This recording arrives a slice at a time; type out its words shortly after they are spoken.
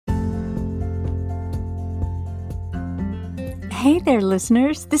Hey there,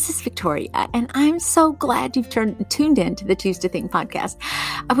 listeners. This is Victoria, and I'm so glad you've tuned in to the Choose to Think podcast.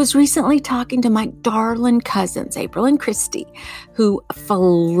 I was recently talking to my darling cousins, April and Christy, who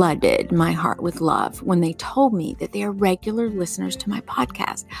flooded my heart with love when they told me that they are regular listeners to my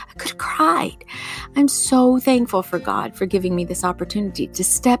podcast. I could have cried. I'm so thankful for God for giving me this opportunity to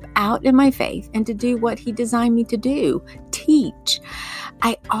step out in my faith and to do what He designed me to do, teach.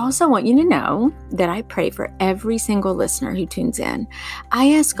 I also want you to know that I pray for every single listener who tunes in.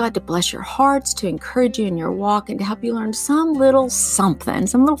 I ask God to bless your hearts, to encourage you in your walk, and to help you learn some little something,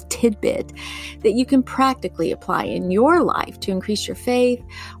 some little tidbit that you can practically apply in your life to increase your faith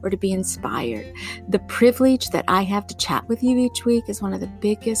or to be inspired. The privilege that I have to chat with you each week is one of the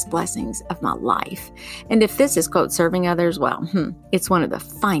biggest blessings of my life. And if this is, quote, serving others, well, it's one of the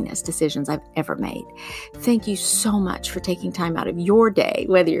finest decisions I've ever made. Thank you so much for taking time out of your day,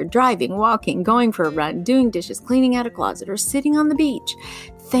 whether you're driving, walking, going for a run, doing dishes, cleaning out a closet, or sitting on the beach.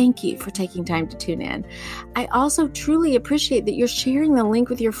 Thank you for taking time to tune in. I also truly appreciate that you're sharing the link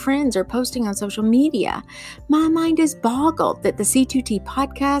with your friends or posting on social media. My mind is boggled that the C2T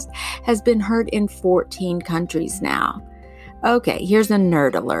podcast has been heard in 14 countries now. Okay, here's a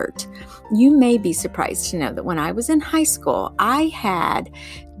nerd alert. You may be surprised to know that when I was in high school, I had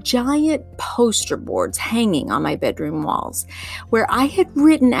giant poster boards hanging on my bedroom walls where I had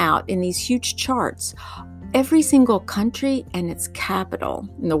written out in these huge charts every single country and its capital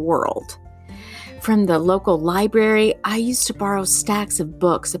in the world. From the local library, I used to borrow stacks of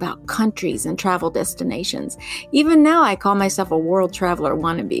books about countries and travel destinations. Even now, I call myself a world traveler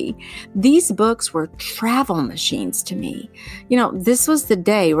wannabe. These books were travel machines to me. You know, this was the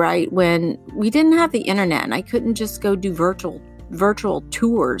day, right, when we didn't have the internet and I couldn't just go do virtual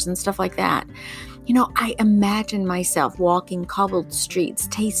tours and stuff like that. You know, I imagine myself walking cobbled streets,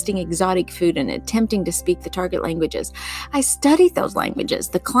 tasting exotic food, and attempting to speak the target languages. I studied those languages,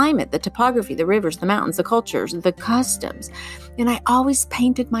 the climate, the topography, the rivers, the mountains, the cultures, the customs, and I always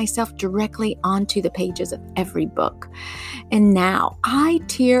painted myself directly onto the pages of every book. And now I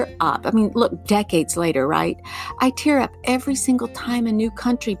tear up. I mean, look, decades later, right? I tear up every single time a new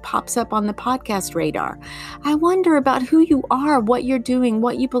country pops up on the podcast radar. I wonder about who you are, what you're doing,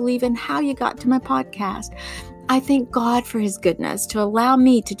 what you believe, and how you got to my podcast. I thank God for His goodness to allow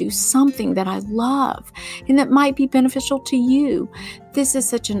me to do something that I love and that might be beneficial to you. This is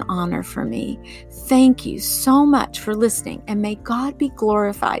such an honor for me. Thank you so much for listening, and may God be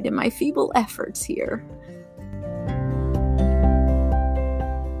glorified in my feeble efforts here.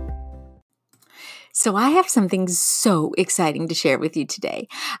 So I have something so exciting to share with you today.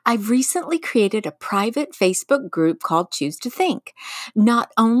 I've recently created a private Facebook group called Choose to Think. Not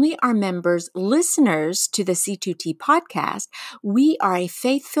only are members listeners to the C2T podcast, we are a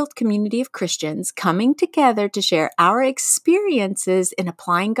faith-filled community of Christians coming together to share our experiences in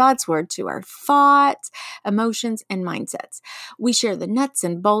applying God's Word to our thoughts, emotions, and mindsets. We share the nuts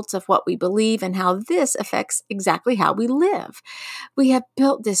and bolts of what we believe and how this affects exactly how we live. We have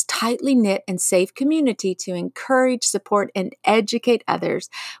built this tightly knit and safe community to encourage, support, and educate others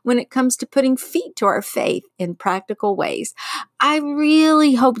when it comes to putting feet to our faith in practical ways. I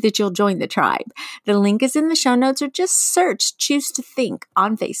really hope that you'll join the tribe. The link is in the show notes, or just search Choose to Think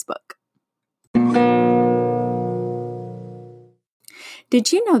on Facebook.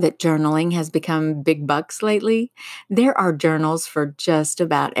 Did you know that journaling has become big bucks lately? There are journals for just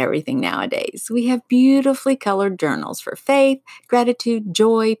about everything nowadays. We have beautifully colored journals for faith, gratitude,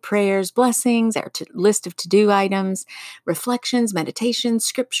 joy, prayers, blessings, our list of to-do items, reflections, meditations,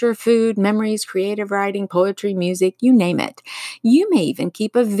 scripture, food, memories, creative writing, poetry, music, you name it. You may even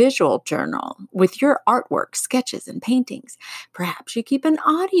keep a visual journal with your artwork, sketches, and paintings. Perhaps you keep an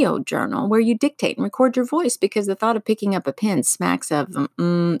audio journal where you dictate and record your voice because the thought of picking up a pen smacks of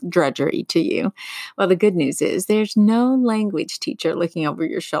drudgery to you. Well, the good news is there's no language teacher looking over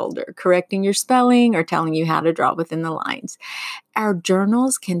your shoulder, correcting your spelling or telling you how to draw within the lines. Our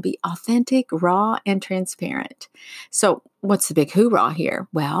journals can be authentic, raw, and transparent. So what's the big hoorah here?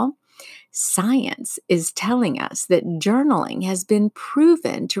 Well, science is telling us that journaling has been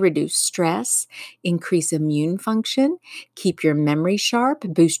proven to reduce stress, increase immune function, keep your memory sharp,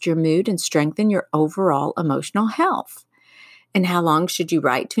 boost your mood, and strengthen your overall emotional health. And how long should you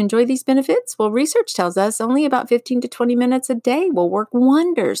write to enjoy these benefits? Well, research tells us only about 15 to 20 minutes a day will work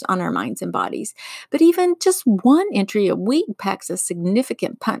wonders on our minds and bodies. But even just one entry a week packs a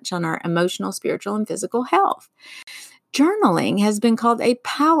significant punch on our emotional, spiritual, and physical health. Journaling has been called a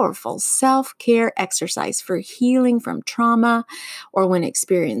powerful self-care exercise for healing from trauma or when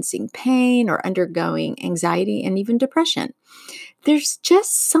experiencing pain or undergoing anxiety and even depression. There's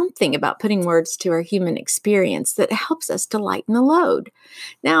just something about putting words to our human experience that helps us to lighten the load.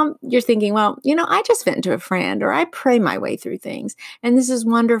 Now, you're thinking, well, I just vent to a friend or I pray my way through things, and this is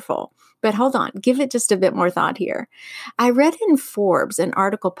wonderful. But hold on, give it just a bit more thought here. I read in Forbes an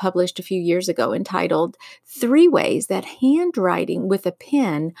article published a few years ago entitled 3 Ways That Handwriting with a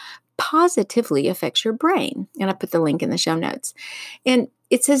Pen Positively Affects Your Brain. And I put the link in the show notes. And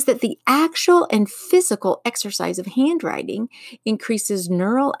it says that the actual and physical exercise of handwriting increases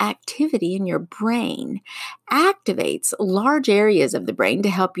neural activity in your brain, activates large areas of the brain to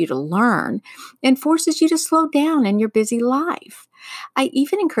help you to learn, and forces you to slow down in your busy life. I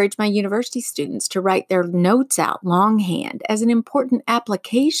even encourage my university students to write their notes out longhand as an important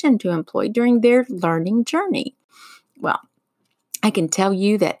application to employ during their learning journey. Well, I can tell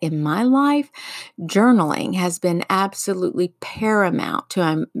you that in my life, journaling has been absolutely paramount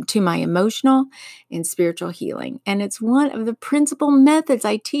to my emotional and spiritual healing. And it's one of the principal methods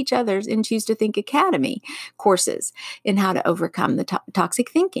I teach others in Choose to Think Academy courses in how to overcome the toxic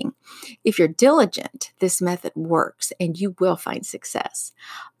thinking. If you're diligent, this method works and you will find success.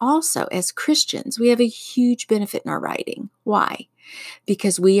 Also, as Christians, we have a huge benefit in our writing. Why?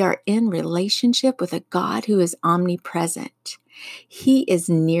 Because we are in relationship with a God who is omnipresent. He is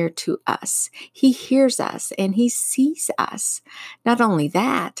near to us. He hears us and he sees us. Not only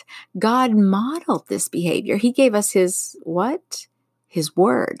that, God modeled this behavior. He gave us his what? His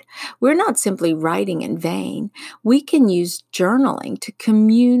word. We're not simply writing in vain. We can use journaling to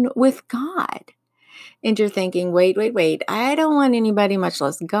commune with God. And you're thinking, wait. I don't want anybody, much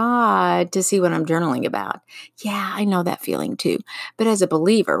less God, to see what I'm journaling about. Yeah, I know that feeling too. But as a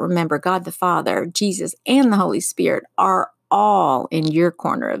believer, remember God the Father, Jesus, and the Holy Spirit are all in your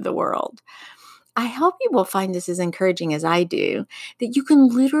corner of the world. I hope you will find this as encouraging as I do, that you can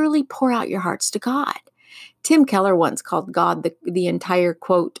literally pour out your hearts to God. Tim Keller once called God the entire,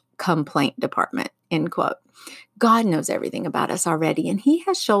 quote, complaint department, end quote. God knows everything about us already, and he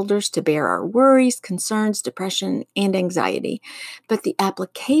has shoulders to bear our worries, concerns, depression, and anxiety. But the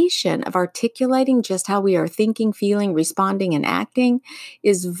application of articulating just how we are thinking, feeling, responding, and acting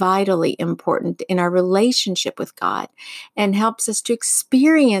is vitally important in our relationship with God and helps us to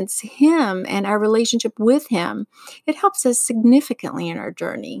experience him and our relationship with him. It helps us significantly in our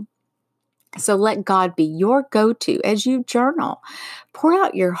journey. So let God be your go-to as you journal. Pour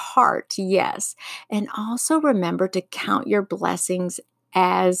out your heart, yes, and also remember to count your blessings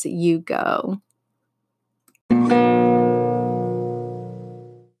as you go.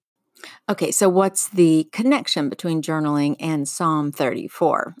 Okay, so what's the connection between journaling and Psalm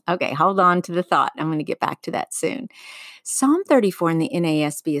 34? Okay, hold on to the thought. I'm going to get back to that soon. Psalm 34 in the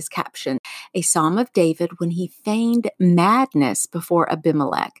NASB is captioned, a psalm of David when he feigned madness before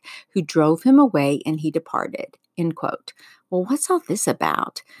Abimelech, who drove him away and he departed, end quote. Well, what's all this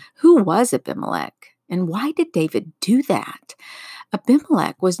about? Who was Abimelech? And why did David do that?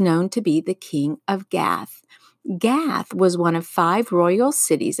 Abimelech was known to be the king of Gath. Gath was one of 5 royal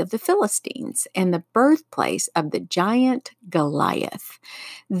cities of the Philistines and the birthplace of the giant Goliath.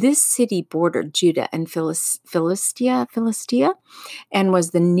 This city bordered Judah and Philistia, and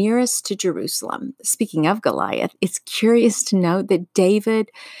was the nearest to Jerusalem. Speaking of Goliath, it's curious to note that David,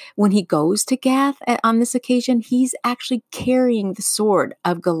 when he goes to Gath on this occasion, he's actually carrying the sword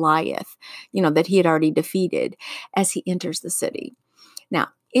of Goliath, that he had already defeated as he enters the city. Now,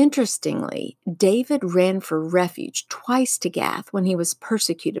 interestingly, David ran for refuge twice to Gath when he was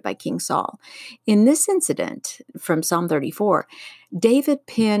persecuted by King Saul. In this incident from Psalm 34, David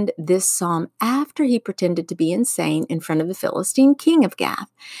penned this psalm after he pretended to be insane in front of the Philistine king of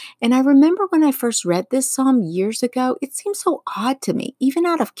Gath. And I remember when I first read this psalm years ago, it seemed so odd to me, even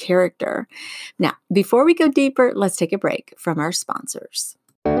out of character. Now, before we go deeper, let's take a break from our sponsors.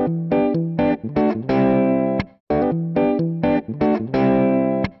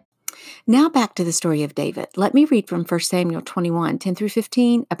 Now back to the story of David. Let me read from 1 Samuel 21, 10 through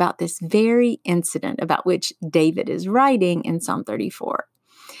 15 about this very incident about which David is writing in Psalm 34.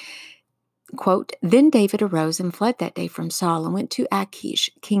 Quote, then David arose and fled that day from Saul and went to Achish,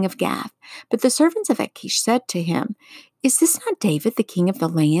 king of Gath. But the servants of Achish said to him, is this not David, the king of the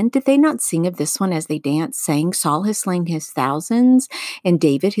land? Did they not sing of this one as they danced, saying, Saul has slain his thousands and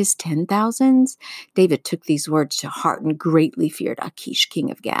David his 10,000s? David took these words to heart and greatly feared Achish,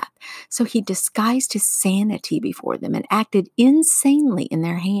 king of Gath. So he disguised his sanity before them and acted insanely in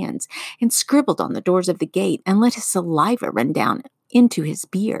their hands and scribbled on the doors of the gate and let his saliva run down into his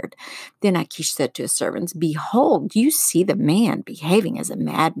beard. Then Achish said to his servants, Behold, you see the man behaving as a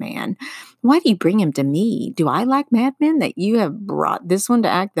madman. Why do you bring him to me? Do I lack madmen that you have brought this one to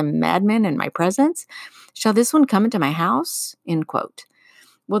act the madman in my presence? Shall this one come into my house? End quote.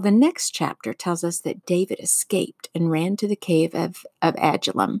 Well, the next chapter tells us that David escaped and ran to the cave of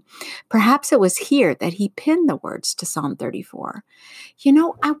Adullam. Perhaps it was here that he penned the words to Psalm 34.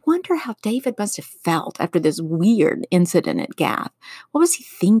 I wonder how David must have felt after this weird incident at Gath. What was he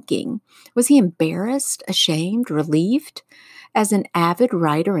thinking? Was he embarrassed, ashamed, relieved? As an avid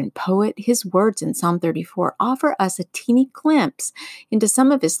writer and poet, his words in Psalm 34 offer us a teeny glimpse into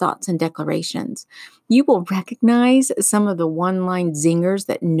some of his thoughts and declarations. You will recognize some of the one-line zingers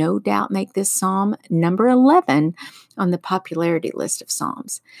that no doubt make this psalm number 11 on the popularity list of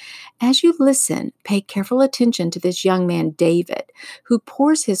psalms. As you listen, pay careful attention to this young man, David, who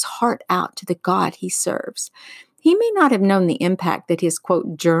pours his heart out to the God he serves. He may not have known the impact that his,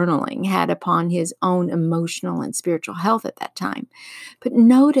 quote, journaling had upon his own emotional and spiritual health at that time. But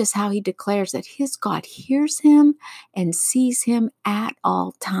notice how he declares that his God hears him and sees him at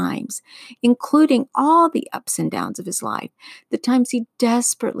all times, including all the ups and downs of his life, the times he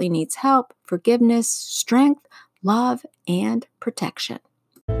desperately needs help, forgiveness, strength, love, and protection.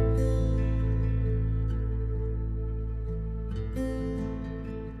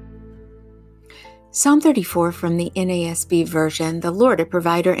 Psalm 34 from the NASB version, the Lord a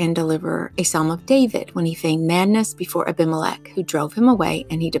provider and deliverer, a psalm of David when he feigned madness before Abimelech, who drove him away,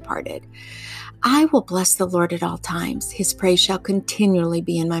 and he departed. I will bless the Lord at all times. His praise shall continually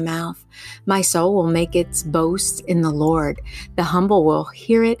be in my mouth. My soul will make its boast in the Lord. The humble will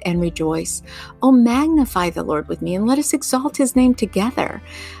hear it and rejoice. Oh, magnify the Lord with me, and let us exalt his name together.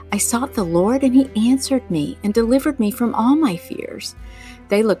 I sought the Lord, and he answered me and delivered me from all my fears.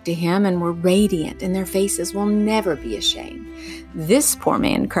 They looked to him and were radiant, and their faces will never be ashamed. This poor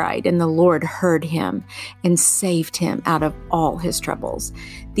man cried, and the Lord heard him and saved him out of all his troubles.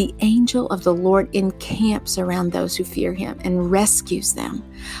 The angel of the Lord encamps around those who fear him and rescues them.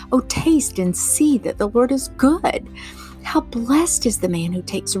 Oh, taste and see that the Lord is good. How blessed is the man who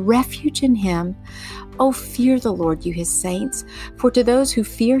takes refuge in him. Oh, fear the Lord, you his saints, for to those who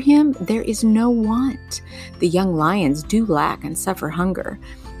fear him there is no want. The young lions do lack and suffer hunger,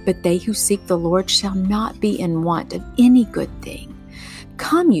 but they who seek the Lord shall not be in want of any good thing.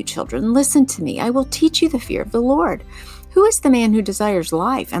 Come, you children, listen to me. I will teach you the fear of the Lord. Who is the man who desires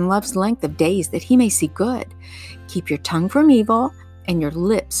life and loves length of days that he may see good? Keep your tongue from evil and your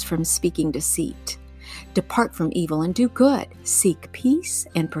lips from speaking deceit. Depart from evil and do good. Seek peace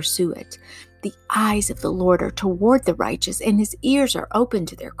and pursue it. The eyes of the Lord are toward the righteous, and his ears are open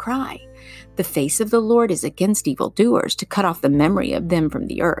to their cry. The face of the Lord is against evildoers, to cut off the memory of them from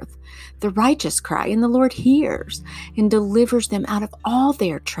the earth. The righteous cry, and the Lord hears, and delivers them out of all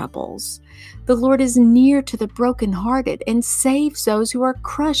their troubles. The Lord is near to the brokenhearted, and saves those who are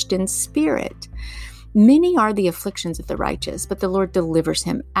crushed in spirit. Many are the afflictions of the righteous, but the Lord delivers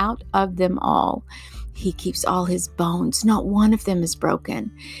him out of them all. He keeps all his bones, not one of them is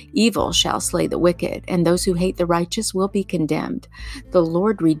broken. Evil shall slay the wicked, and those who hate the righteous will be condemned. The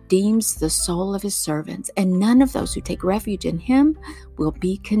Lord redeems the soul of his servants, and none of those who take refuge in him will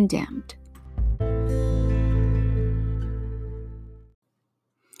be condemned.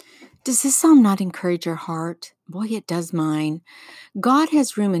 Does this psalm not encourage your heart? Boy, it does mine. God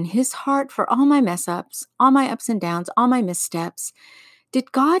has room in his heart for all my mess-ups, all my ups and downs, all my missteps.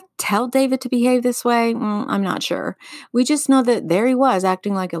 Did God tell David to behave this way? I'm not sure. We just know that there he was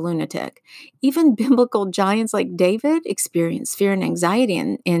acting like a lunatic. Even biblical giants like David experienced fear and anxiety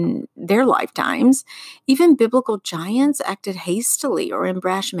in their lifetimes. Even biblical giants acted hastily or in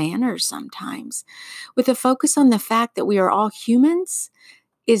brash manners sometimes. With a focus on the fact that we are all humans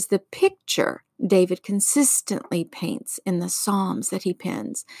is the picture David consistently paints in the Psalms that he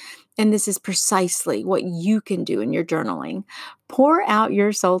pens. And this is precisely what you can do in your journaling. Pour out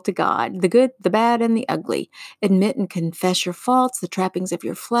your soul to God, the good, the bad, and the ugly. Admit and confess your faults, the trappings of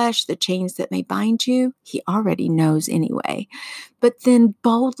your flesh, the chains that may bind you. He already knows anyway. But then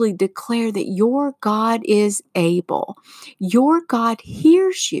boldly declare that your God is able. Your God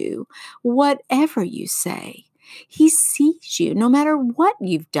hears you, whatever you say. He sees you no matter what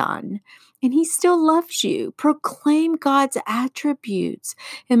you've done, and he still loves you. Proclaim God's attributes.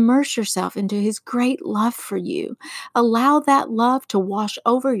 Immerse yourself into his great love for you. Allow that love to wash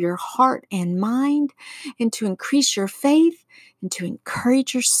over your heart and mind, and to increase your faith and to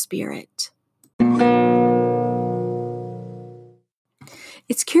encourage your spirit.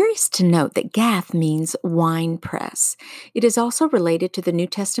 It's curious to note that Gath means wine press. It is also related to the New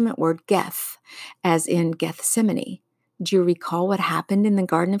Testament word Geth, as in Gethsemane. Do you recall what happened in the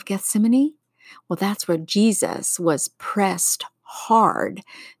Garden of Gethsemane? Well, that's where Jesus was pressed hard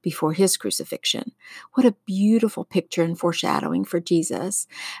before his crucifixion. What a beautiful picture and foreshadowing for Jesus.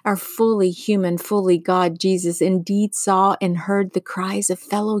 Our fully human, fully God Jesus indeed saw and heard the cries of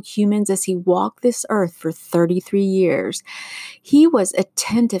fellow humans as he walked this earth for 33 years. He was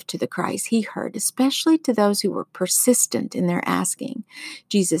attentive to the cries he heard, especially to those who were persistent in their asking.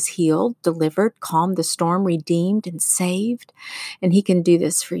 Jesus healed, delivered, calmed the storm, redeemed, and saved. And he can do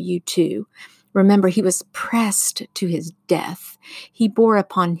this for you too. Remember, he was pressed to his death. He bore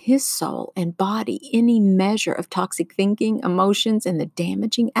upon his soul and body any measure of toxic thinking, emotions, and the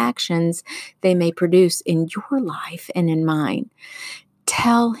damaging actions they may produce in your life and in mine.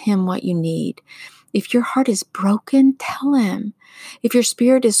 Tell him what you need. If your heart is broken, tell him. If your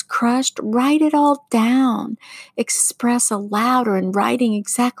spirit is crushed, write it all down. Express aloud or in writing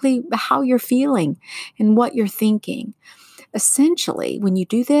exactly how you're feeling and what you're thinking. Essentially, when you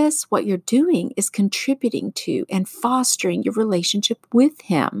do this, what you're doing is contributing to and fostering your relationship with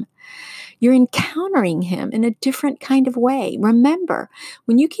him. You're encountering him in a different kind of way. Remember,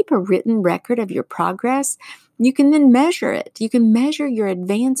 when you keep a written record of your progress, you can then measure it. You can measure your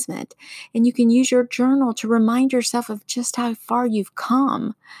advancement, and you can use your journal to remind yourself of just how far you've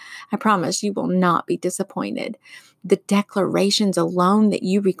come. I promise you will not be disappointed. The declarations alone that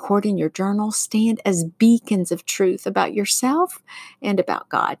you record in your journal stand as beacons of truth about yourself and about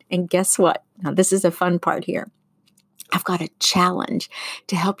God. And guess what? Now, this is a fun part here. I've got a challenge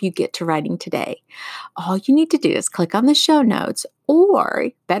to help you get to writing today. All you need to do is click on the show notes,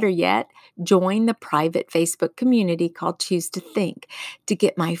 or better yet, join the private Facebook community called Choose to Think to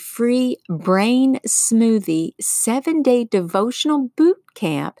get my free Brain Smoothie 7-day devotional boot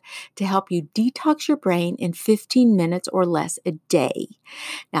camp to help you detox your brain in 15 minutes or less a day.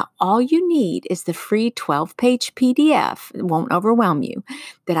 Now, all you need is the free 12-page PDF, it won't overwhelm you,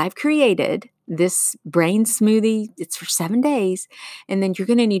 that I've created. This brain smoothie, it's for 7 days. And then you're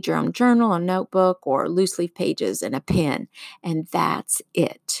going to need your own journal, a notebook, or loose leaf pages and a pen. And that's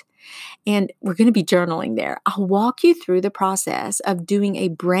it. And we're going to be journaling there. I'll walk you through the process of doing a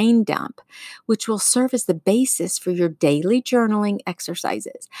brain dump, which will serve as the basis for your daily journaling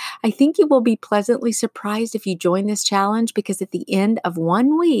exercises. I think you will be pleasantly surprised if you join this challenge, because at the end of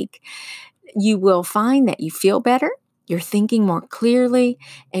 1 week, you will find that you feel better. You're thinking more clearly,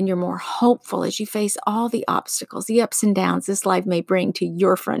 and you're more hopeful as you face all the obstacles, the ups and downs this life may bring to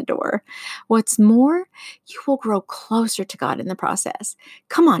your front door. What's more, you will grow closer to God in the process.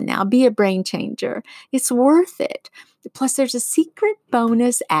 Come on now, be a brain changer. It's worth it. Plus, there's a secret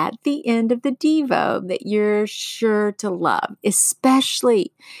bonus at the end of the Devo that you're sure to love,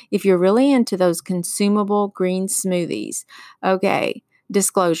 especially if you're really into those consumable green smoothies. Okay,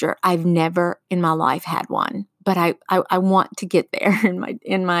 disclosure, I've never in my life had one. But I want to get there in my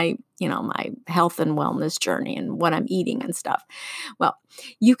my health and wellness journey and what I'm eating and stuff. Well,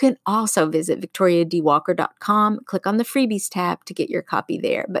 you can also visit victoriadwalker.com, click on the freebies tab to get your copy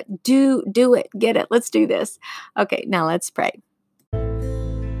there. But do it, get it. Let's do this. Okay, now let's pray.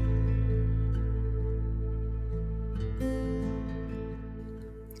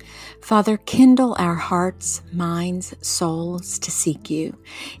 Father, kindle our hearts, minds, souls to seek you.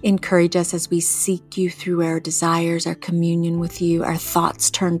 Encourage us as we seek you through our desires, our communion with you, our thoughts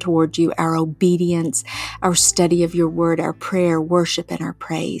turned toward you, our obedience, our study of your word, our prayer, worship, and our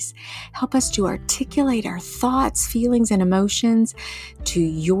praise. Help us to articulate our thoughts, feelings, and emotions to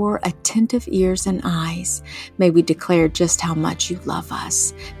your attentive ears and eyes. May we declare just how much you love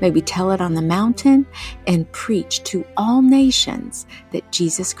us. May we tell it on the mountain and preach to all nations that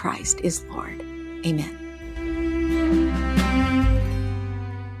Jesus Christ is Lord. Amen.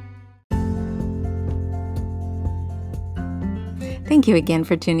 Thank you again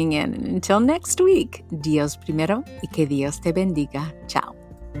for tuning in. And until next week, Dios primero y que Dios te bendiga. Ciao.